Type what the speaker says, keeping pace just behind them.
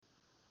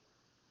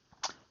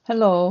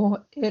Hello,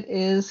 it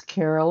is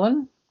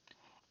Carolyn,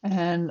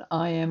 and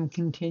I am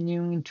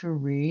continuing to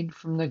read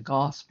from the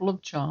Gospel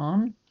of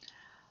John.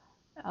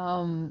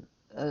 Um,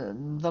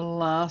 the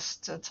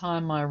last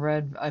time I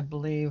read, I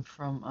believe,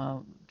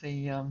 from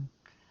the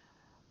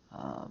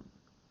uh,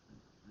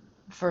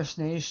 First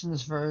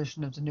Nations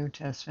version of the New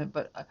Testament,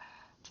 but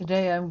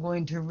today I'm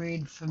going to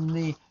read from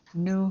the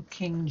New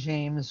King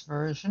James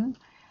Version,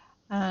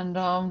 and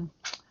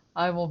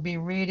I will be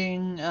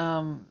reading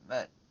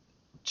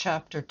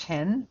chapter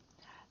 10.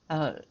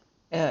 Uh,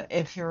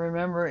 if you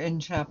remember in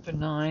chapter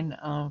 9,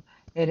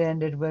 it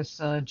ended with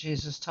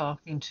Jesus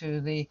talking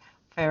to the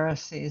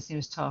Pharisees. He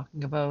was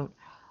talking about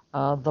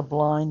the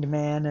blind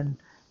man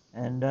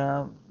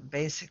and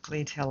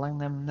basically telling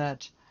them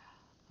that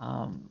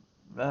um,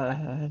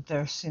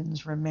 their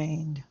sins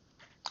remained.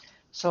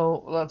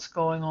 So let's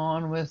going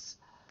on with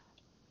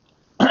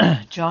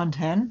John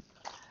 10.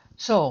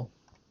 So,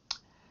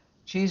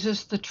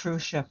 Jesus the true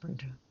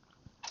shepherd.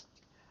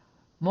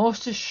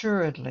 Most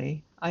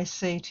assuredly, I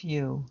say to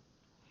you,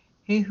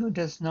 he who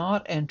does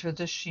not enter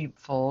the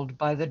sheepfold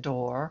by the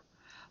door,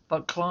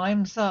 but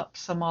climbs up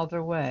some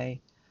other way,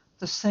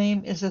 the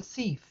same is a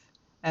thief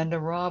and a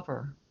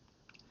robber.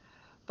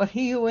 But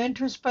he who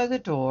enters by the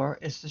door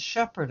is the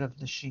shepherd of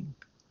the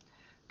sheep.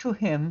 To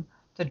him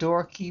the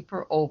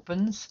doorkeeper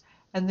opens,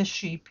 and the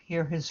sheep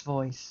hear his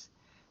voice,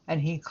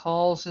 and he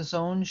calls his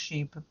own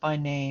sheep by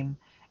name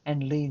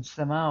and leads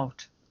them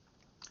out.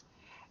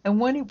 And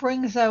when he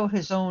brings out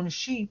his own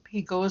sheep,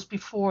 he goes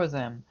before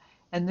them,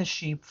 and the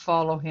sheep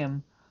follow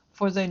him,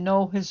 for they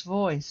know his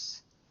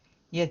voice.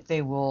 Yet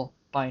they will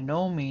by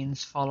no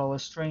means follow a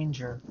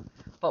stranger,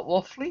 but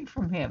will flee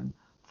from him,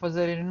 for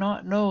they do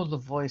not know the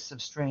voice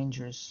of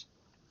strangers.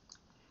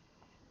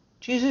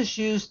 Jesus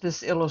used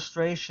this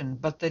illustration,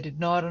 but they did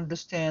not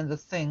understand the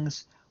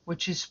things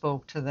which he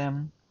spoke to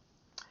them.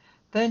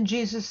 Then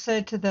Jesus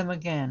said to them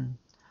again,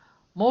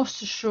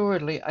 Most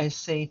assuredly I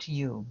say to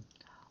you,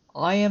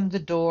 I am the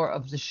door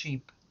of the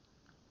sheep.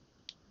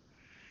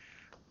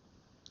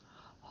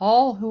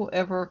 All who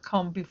ever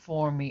come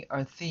before me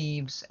are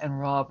thieves and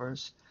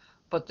robbers,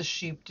 but the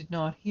sheep did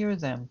not hear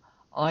them.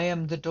 I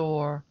am the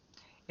door.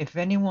 If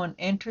anyone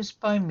enters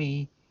by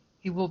me,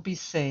 he will be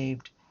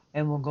saved,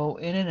 and will go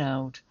in and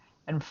out,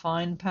 and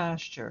find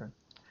pasture.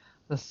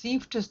 The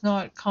thief does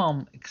not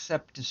come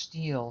except to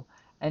steal,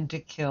 and to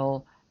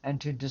kill, and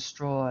to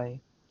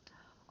destroy.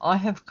 I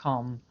have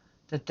come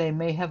that they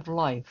may have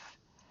life,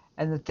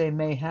 and that they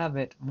may have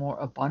it more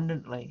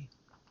abundantly.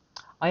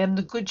 I am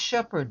the good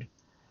shepherd.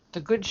 The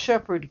good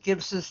shepherd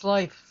gives his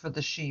life for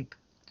the sheep.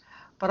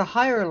 But a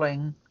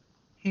hireling,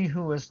 he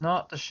who is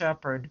not the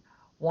shepherd,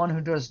 one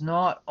who does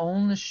not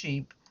own the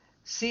sheep,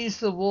 sees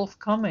the wolf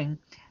coming,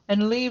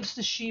 and leaves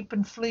the sheep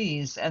and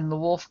flees, and the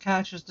wolf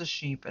catches the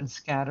sheep and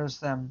scatters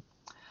them.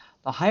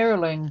 The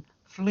hireling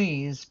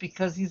flees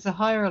because he is a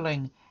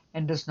hireling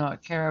and does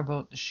not care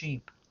about the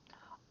sheep.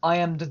 I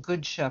am the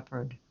good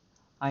shepherd.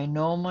 I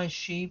know my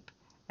sheep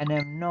and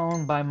am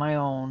known by my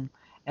own.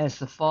 As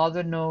the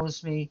Father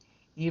knows me,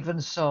 even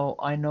so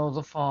I know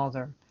the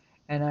Father,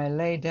 and I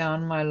lay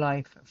down my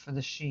life for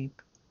the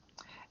sheep.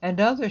 And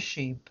other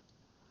sheep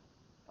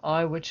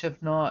I which have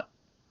not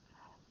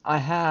I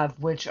have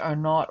which are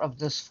not of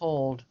this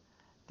fold,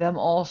 them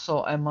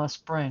also I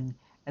must bring,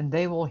 and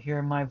they will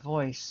hear my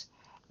voice,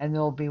 and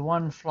there will be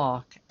one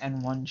flock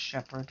and one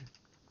shepherd.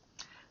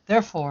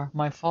 Therefore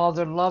my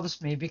Father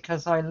loves me,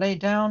 because I lay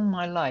down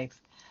my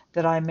life,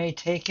 that I may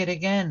take it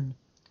again.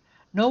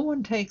 No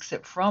one takes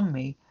it from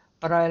me,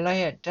 but I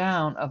lay it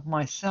down of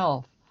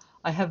myself.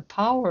 I have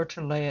power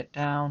to lay it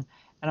down,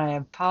 and I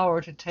have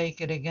power to take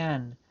it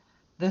again.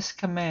 This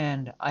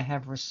command I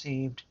have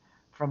received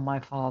from my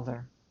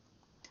Father.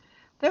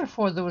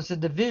 Therefore there was a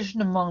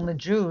division among the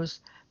Jews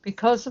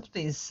because of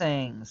these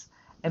sayings,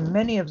 and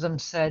many of them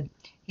said,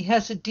 He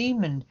has a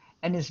demon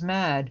and is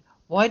mad.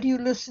 Why do you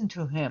listen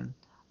to him?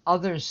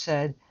 Others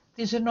said,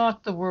 These are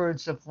not the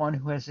words of one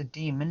who has a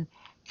demon.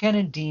 Can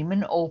a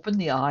demon open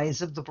the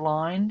eyes of the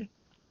blind?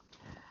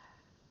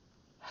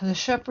 The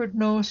shepherd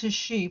knows his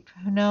sheep.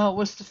 Now it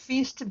was the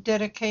feast of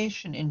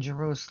dedication in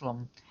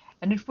Jerusalem,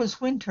 and it was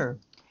winter,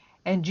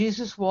 and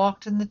Jesus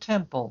walked in the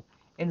temple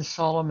in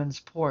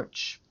Solomon's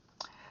porch.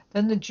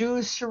 Then the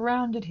Jews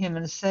surrounded him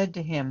and said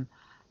to him,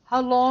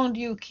 How long do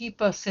you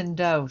keep us in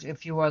doubt?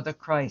 If you are the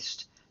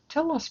Christ,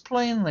 tell us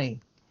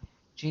plainly.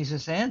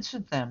 Jesus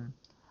answered them,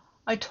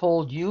 I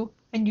told you,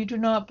 and you do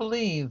not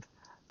believe.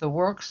 The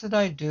works that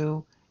I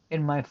do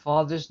in my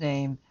Father's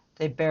name,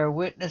 they bear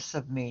witness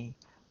of me.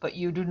 But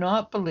you do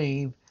not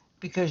believe,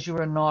 because you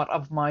are not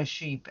of my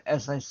sheep,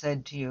 as I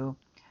said to you.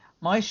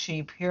 My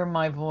sheep hear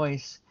my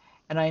voice,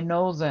 and I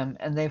know them,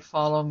 and they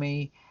follow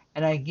me,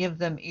 and I give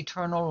them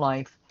eternal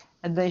life,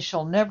 and they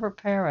shall never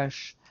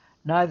perish,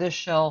 neither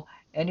shall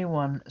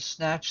anyone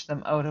snatch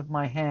them out of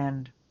my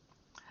hand.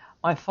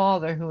 My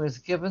Father, who has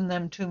given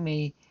them to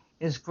me,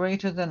 is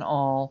greater than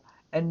all,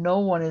 and no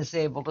one is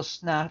able to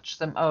snatch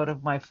them out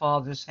of my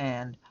Father's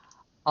hand.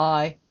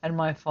 I and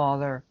my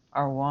Father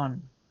are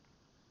one.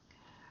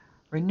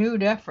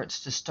 Renewed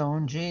efforts to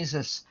stone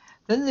Jesus.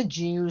 Then the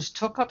Jews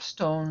took up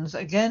stones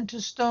again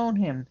to stone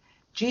him.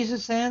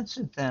 Jesus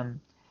answered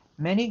them,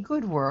 "Many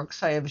good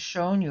works I have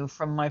shown you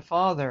from my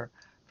Father.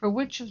 For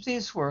which of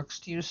these works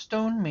do you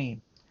stone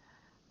me?"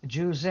 The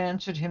Jews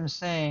answered him,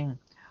 saying,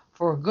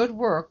 "For a good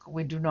work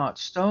we do not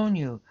stone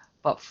you,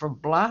 but for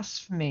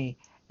blasphemy,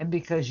 and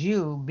because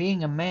you,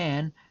 being a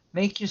man,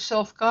 make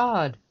yourself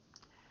God."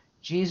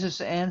 Jesus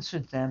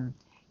answered them,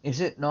 "Is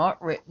it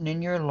not written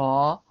in your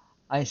law,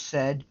 I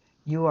said,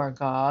 you are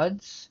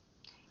gods?"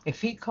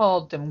 If he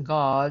called them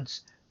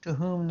gods, to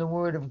whom the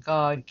word of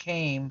God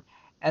came,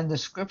 and the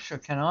scripture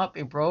cannot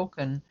be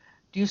broken,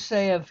 do you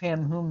say of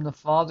him whom the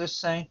Father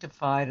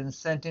sanctified and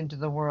sent into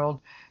the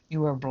world,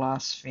 "You are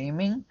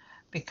blaspheming,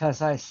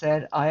 because I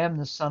said, I am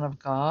the Son of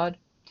God"?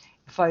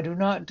 If I do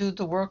not do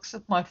the works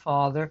of my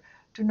Father,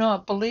 do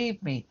not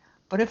believe me.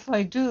 But if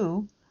I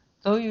do,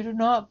 though you do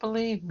not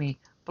believe me,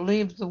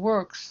 believe the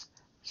works,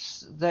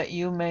 that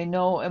you may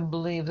know and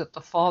believe that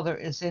the Father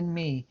is in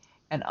me,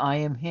 and I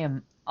am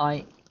him.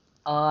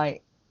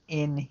 I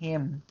in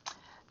him.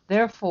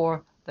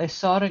 Therefore they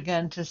sought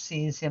again to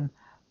seize him,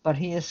 but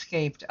he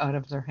escaped out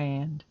of their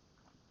hand.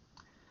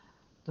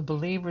 The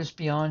believers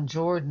beyond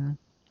Jordan.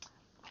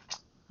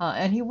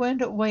 And he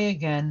went away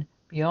again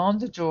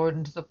beyond the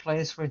Jordan to the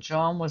place where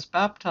John was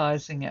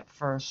baptizing at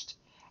first,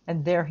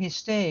 and there he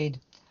stayed.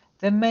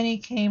 Then many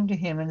came to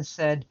him and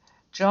said,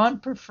 "John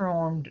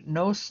performed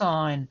no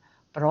sign,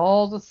 but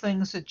all the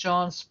things that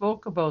John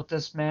spoke about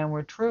this man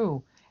were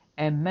true,"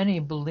 and many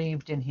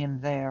believed in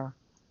him there.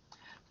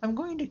 I'm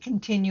going to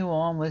continue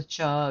on with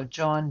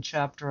John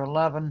chapter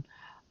 11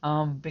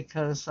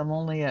 because I'm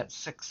only at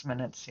 6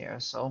 minutes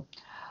here. So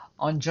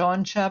on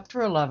John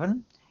chapter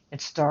 11, it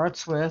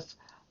starts with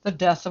the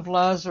death of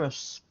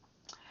Lazarus.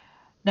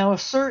 Now a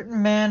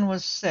certain man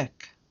was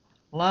sick,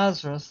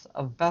 Lazarus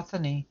of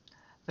Bethany,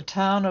 the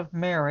town of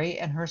Mary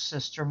and her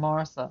sister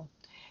Martha.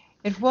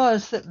 It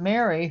was that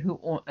Mary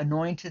who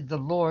anointed the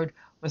Lord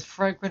with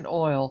fragrant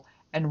oil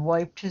and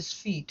wiped his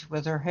feet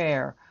with her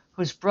hair,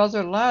 whose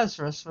brother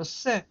Lazarus was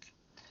sick.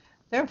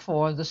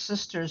 Therefore the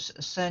sisters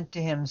sent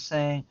to him,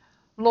 saying,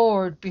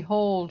 "Lord,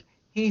 behold,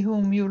 he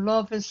whom you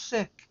love is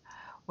sick."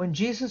 When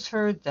Jesus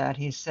heard that,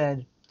 he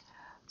said,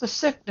 "The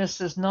sickness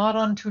is not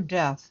unto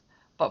death,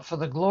 but for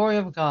the glory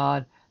of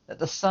God, that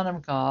the Son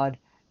of God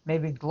may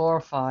be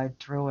glorified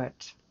through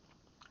it."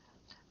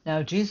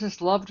 Now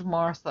Jesus loved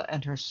Martha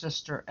and her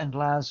sister and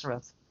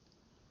Lazarus.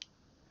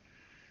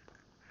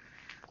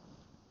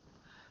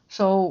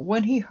 So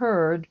when he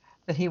heard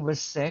that he was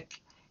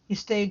sick, he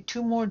stayed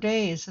 2 more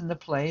days in the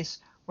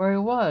place where he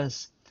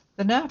was.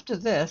 Then after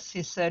this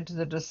he said to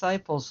the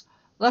disciples,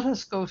 "Let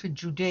us go to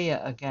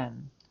Judea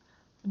again."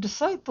 The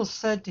disciples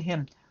said to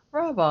him,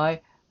 "Rabbi,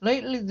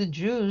 lately the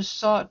Jews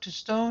sought to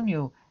stone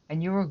you,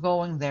 and you are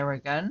going there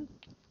again?"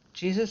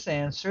 Jesus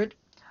answered,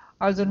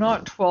 "Are there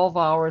not 12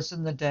 hours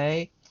in the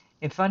day?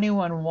 If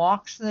anyone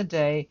walks in the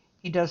day,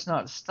 he does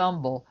not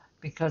stumble,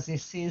 because he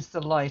sees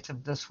the light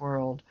of this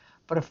world.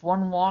 But if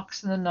one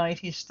walks in the night,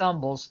 he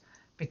stumbles,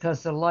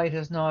 because the light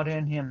is not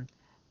in him."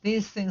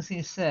 These things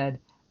he said,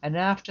 and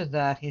after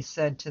that he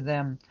said to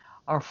them,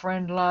 "Our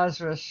friend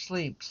Lazarus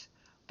sleeps,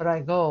 but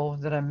I go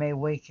that I may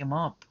wake him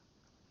up."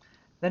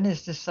 Then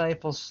his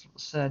disciples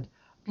said,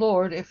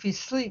 "Lord, if he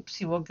sleeps,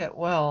 he will get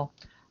well."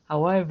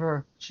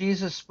 However,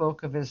 Jesus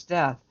spoke of his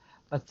death,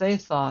 but they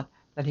thought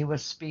that he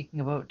was speaking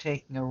about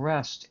taking a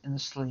rest in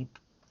sleep.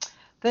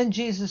 Then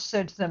Jesus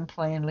said to them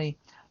plainly,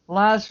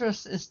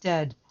 "Lazarus is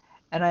dead,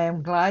 and I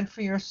am glad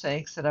for your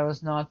sakes that I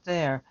was not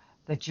there,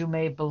 that you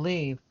may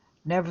believe.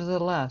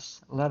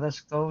 Nevertheless, let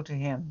us go to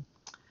him."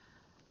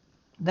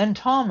 Then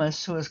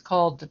Thomas, who is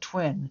called the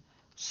twin,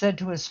 said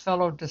to his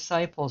fellow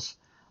disciples,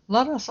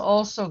 "Let us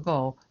also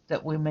go,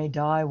 that we may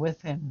die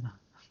with him."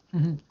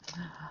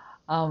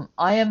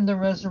 I am the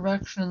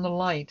resurrection and the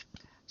light.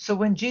 So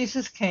when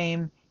Jesus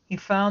came, he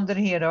found that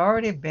he had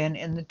already been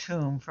in the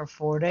tomb for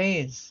 4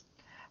 days.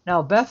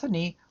 Now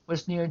Bethany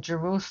was near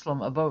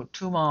Jerusalem, about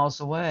 2 miles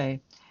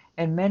away,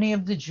 and many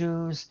of the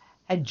Jews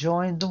had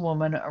joined the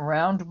woman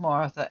around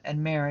Martha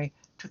and Mary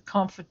to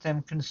comfort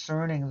them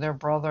concerning their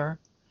brother.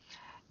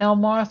 Now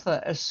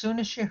Martha, as soon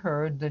as she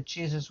heard that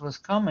Jesus was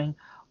coming,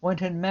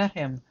 went and met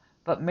him,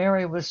 but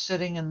Mary was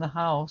sitting in the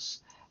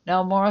house.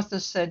 Now Martha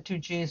said to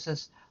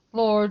Jesus,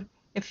 "Lord,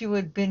 if you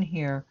had been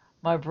here,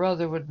 my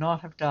brother would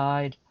not have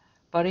died.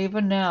 But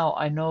even now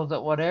I know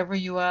that whatever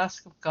you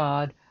ask of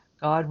God,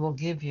 God will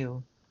give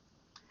you."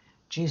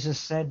 Jesus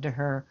said to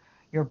her,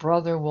 "Your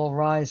brother will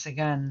rise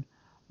again."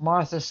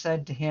 Martha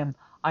said to him,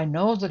 "I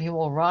know that he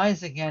will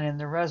rise again in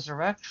the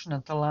resurrection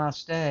at the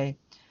last day."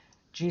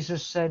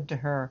 Jesus said to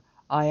her,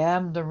 "I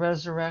am the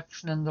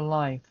resurrection and the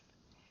life.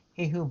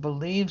 He who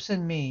believes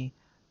in me,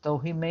 though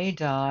he may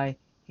die,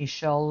 he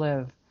shall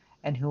live.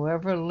 And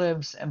whoever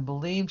lives and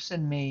believes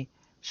in me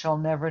shall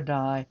never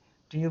die.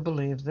 Do you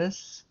believe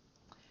this?"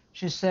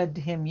 She said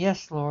to him,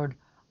 "Yes, Lord,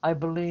 I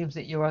believe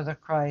that you are the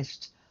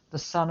Christ, the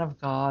Son of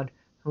God,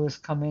 who has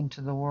come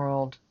into the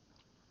world."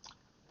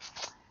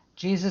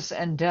 Jesus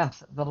and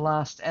death, the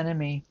last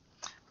enemy.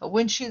 But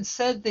when she had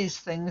said these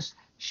things,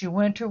 She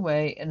went her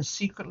way and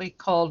secretly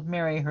called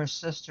Mary her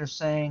sister,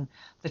 saying,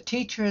 "The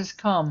teacher has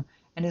come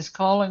and is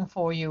calling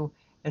for you."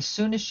 As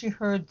soon as she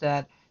heard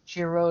that,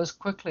 she arose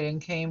quickly and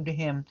came to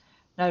him.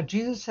 Now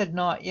Jesus had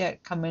not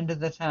yet come into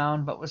the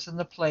town, but was in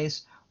the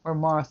place where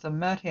Martha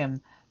met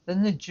him.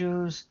 Then the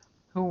Jews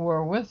who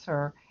were with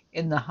her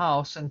in the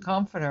house and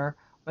comforted her,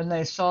 when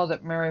they saw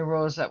that Mary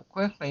rose up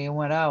quickly and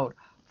went out,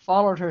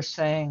 followed her,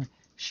 saying,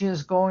 "She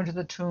is going to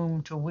the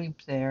tomb to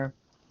weep there."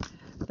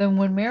 Then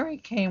when Mary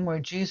came where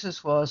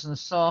Jesus was and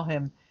saw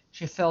him,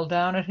 she fell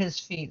down at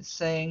his feet,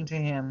 saying to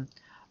him,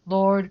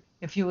 "Lord,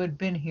 if you had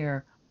been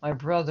here, my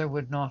brother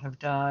would not have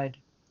died."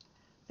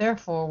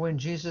 Therefore, when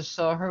Jesus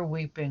saw her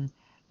weeping,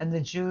 and the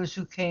Jews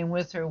who came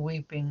with her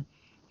weeping,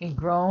 he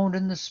groaned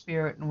in the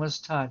spirit and was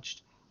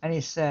touched. And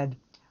he said,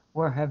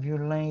 "Where have you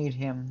laid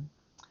him?"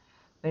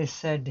 They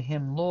said to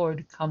him,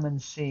 "Lord, come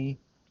and see."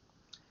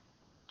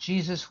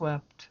 Jesus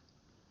wept.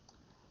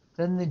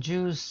 Then the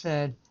Jews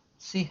said,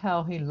 "See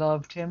how he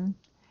loved him."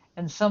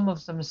 And some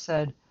of them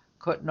said,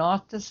 "Could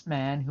not this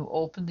man who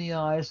opened the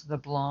eyes of the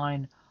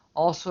blind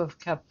also have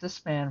kept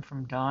this man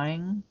from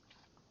dying?"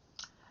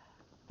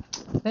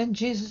 Then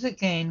Jesus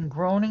again,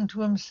 groaning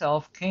to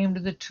himself, came to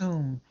the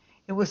tomb.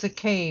 It was a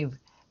cave,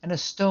 and a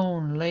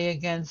stone lay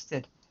against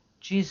it.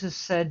 Jesus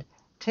said,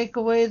 "Take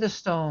away the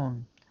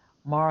stone."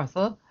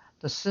 Martha,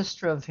 the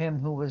sister of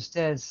him who was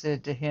dead,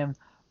 said to him,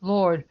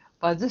 "Lord,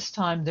 by this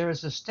time there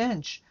is a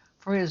stench,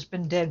 for he has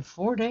been dead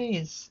 4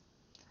 days."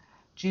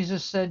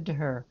 Jesus said to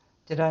her,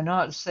 "Did I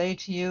not say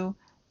to you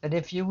that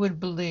if you would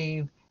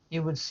believe,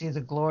 you would see the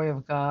glory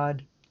of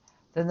God?"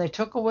 Then they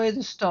took away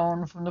the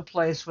stone from the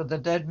place where the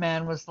dead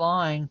man was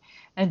lying,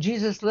 and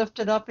Jesus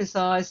lifted up his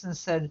eyes and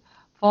said,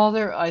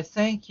 "Father, I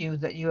thank you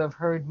that you have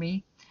heard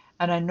me,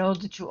 and I know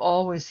that you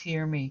always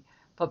hear me.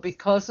 But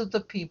because of the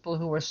people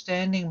who were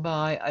standing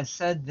by, I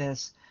said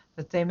this,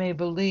 that they may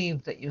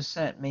believe that you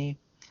sent me."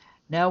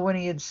 Now when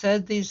he had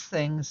said these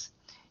things,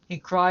 he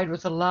cried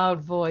with a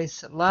loud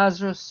voice,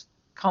 "Lazarus,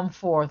 come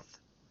forth."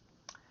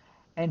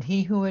 And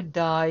he who had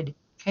died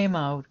came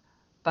out,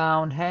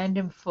 bound hand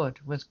and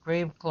foot with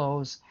grave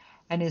clothes,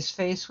 and his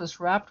face was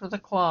wrapped with a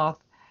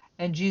cloth.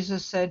 And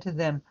Jesus said to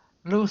them,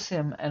 "Loose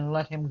him and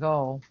let him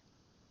go."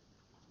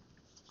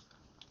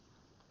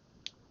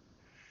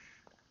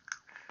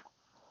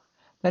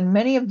 Then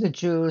many of the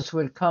Jews who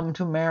had come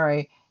to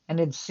Mary and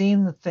had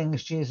seen the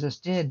things Jesus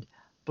did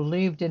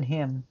believed in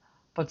him.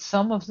 But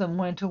some of them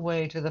went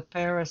away to the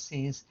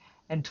Pharisees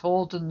and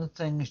told them the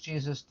things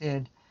Jesus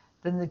did.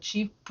 Then the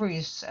chief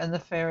priests and the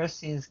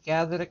Pharisees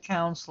gathered a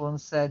council and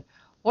said,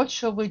 "What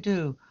shall we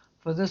do?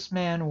 For this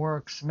man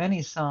works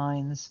many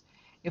signs.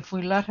 If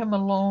we let him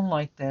alone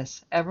like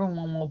this,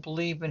 everyone will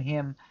believe in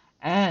him,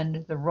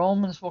 and the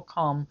Romans will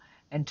come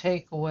and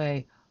take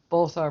away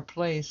both our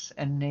place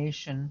and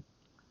nation."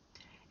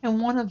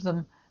 And one of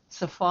them,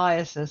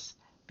 Cephaeus,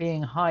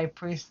 being high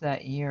priest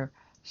that year,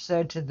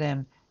 said to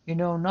them, "You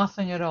know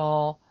nothing at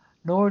all,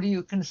 nor do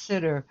you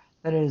consider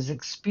that it is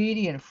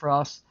expedient for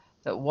us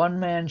that one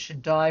man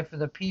should die for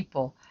the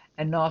people,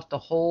 and not the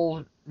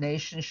whole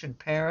nation should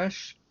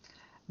perish."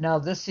 Now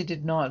this he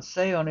did not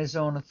say on his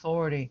own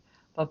authority,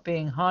 but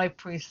being high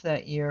priest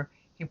that year,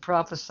 he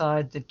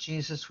prophesied that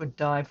Jesus would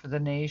die for the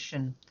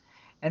nation,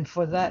 and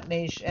for that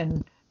nation,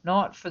 and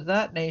not for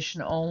that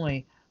nation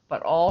only,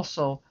 but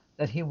also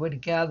that he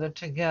would gather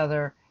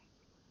together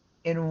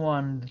in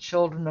one the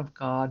children of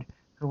God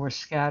who were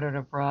scattered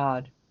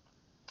abroad.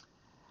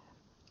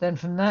 Then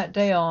from that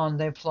day on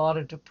they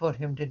plotted to put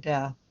him to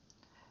death.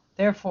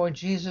 Therefore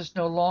Jesus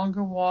no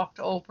longer walked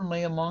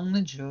openly among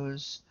the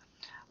Jews,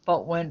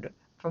 but went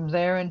from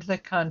there into the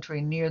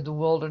country near the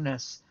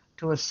wilderness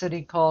to a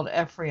city called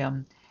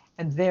Ephraim,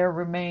 and there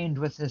remained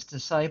with his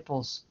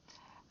disciples.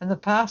 And the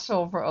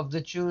Passover of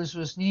the Jews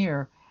was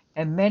near,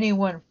 and many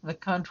went from the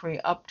country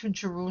up to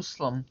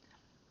Jerusalem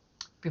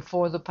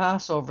before the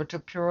Passover to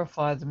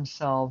purify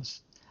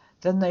themselves.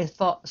 Then they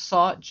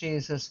sought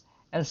Jesus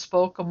and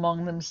spoke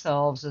among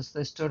themselves as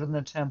they stood in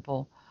the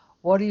temple,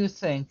 "What do you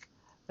think,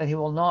 that he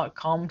will not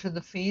come to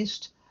the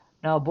feast?"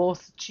 Now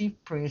both the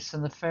chief priests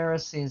and the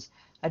Pharisees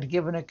had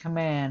given a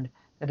command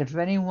that if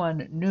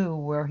anyone knew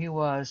where he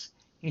was,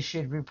 he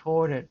should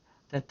report it,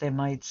 that they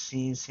might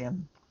seize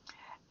him.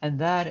 And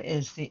that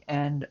is the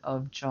end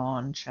of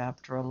John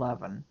chapter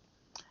 11.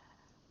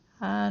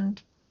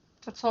 And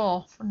that's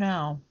all for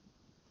now.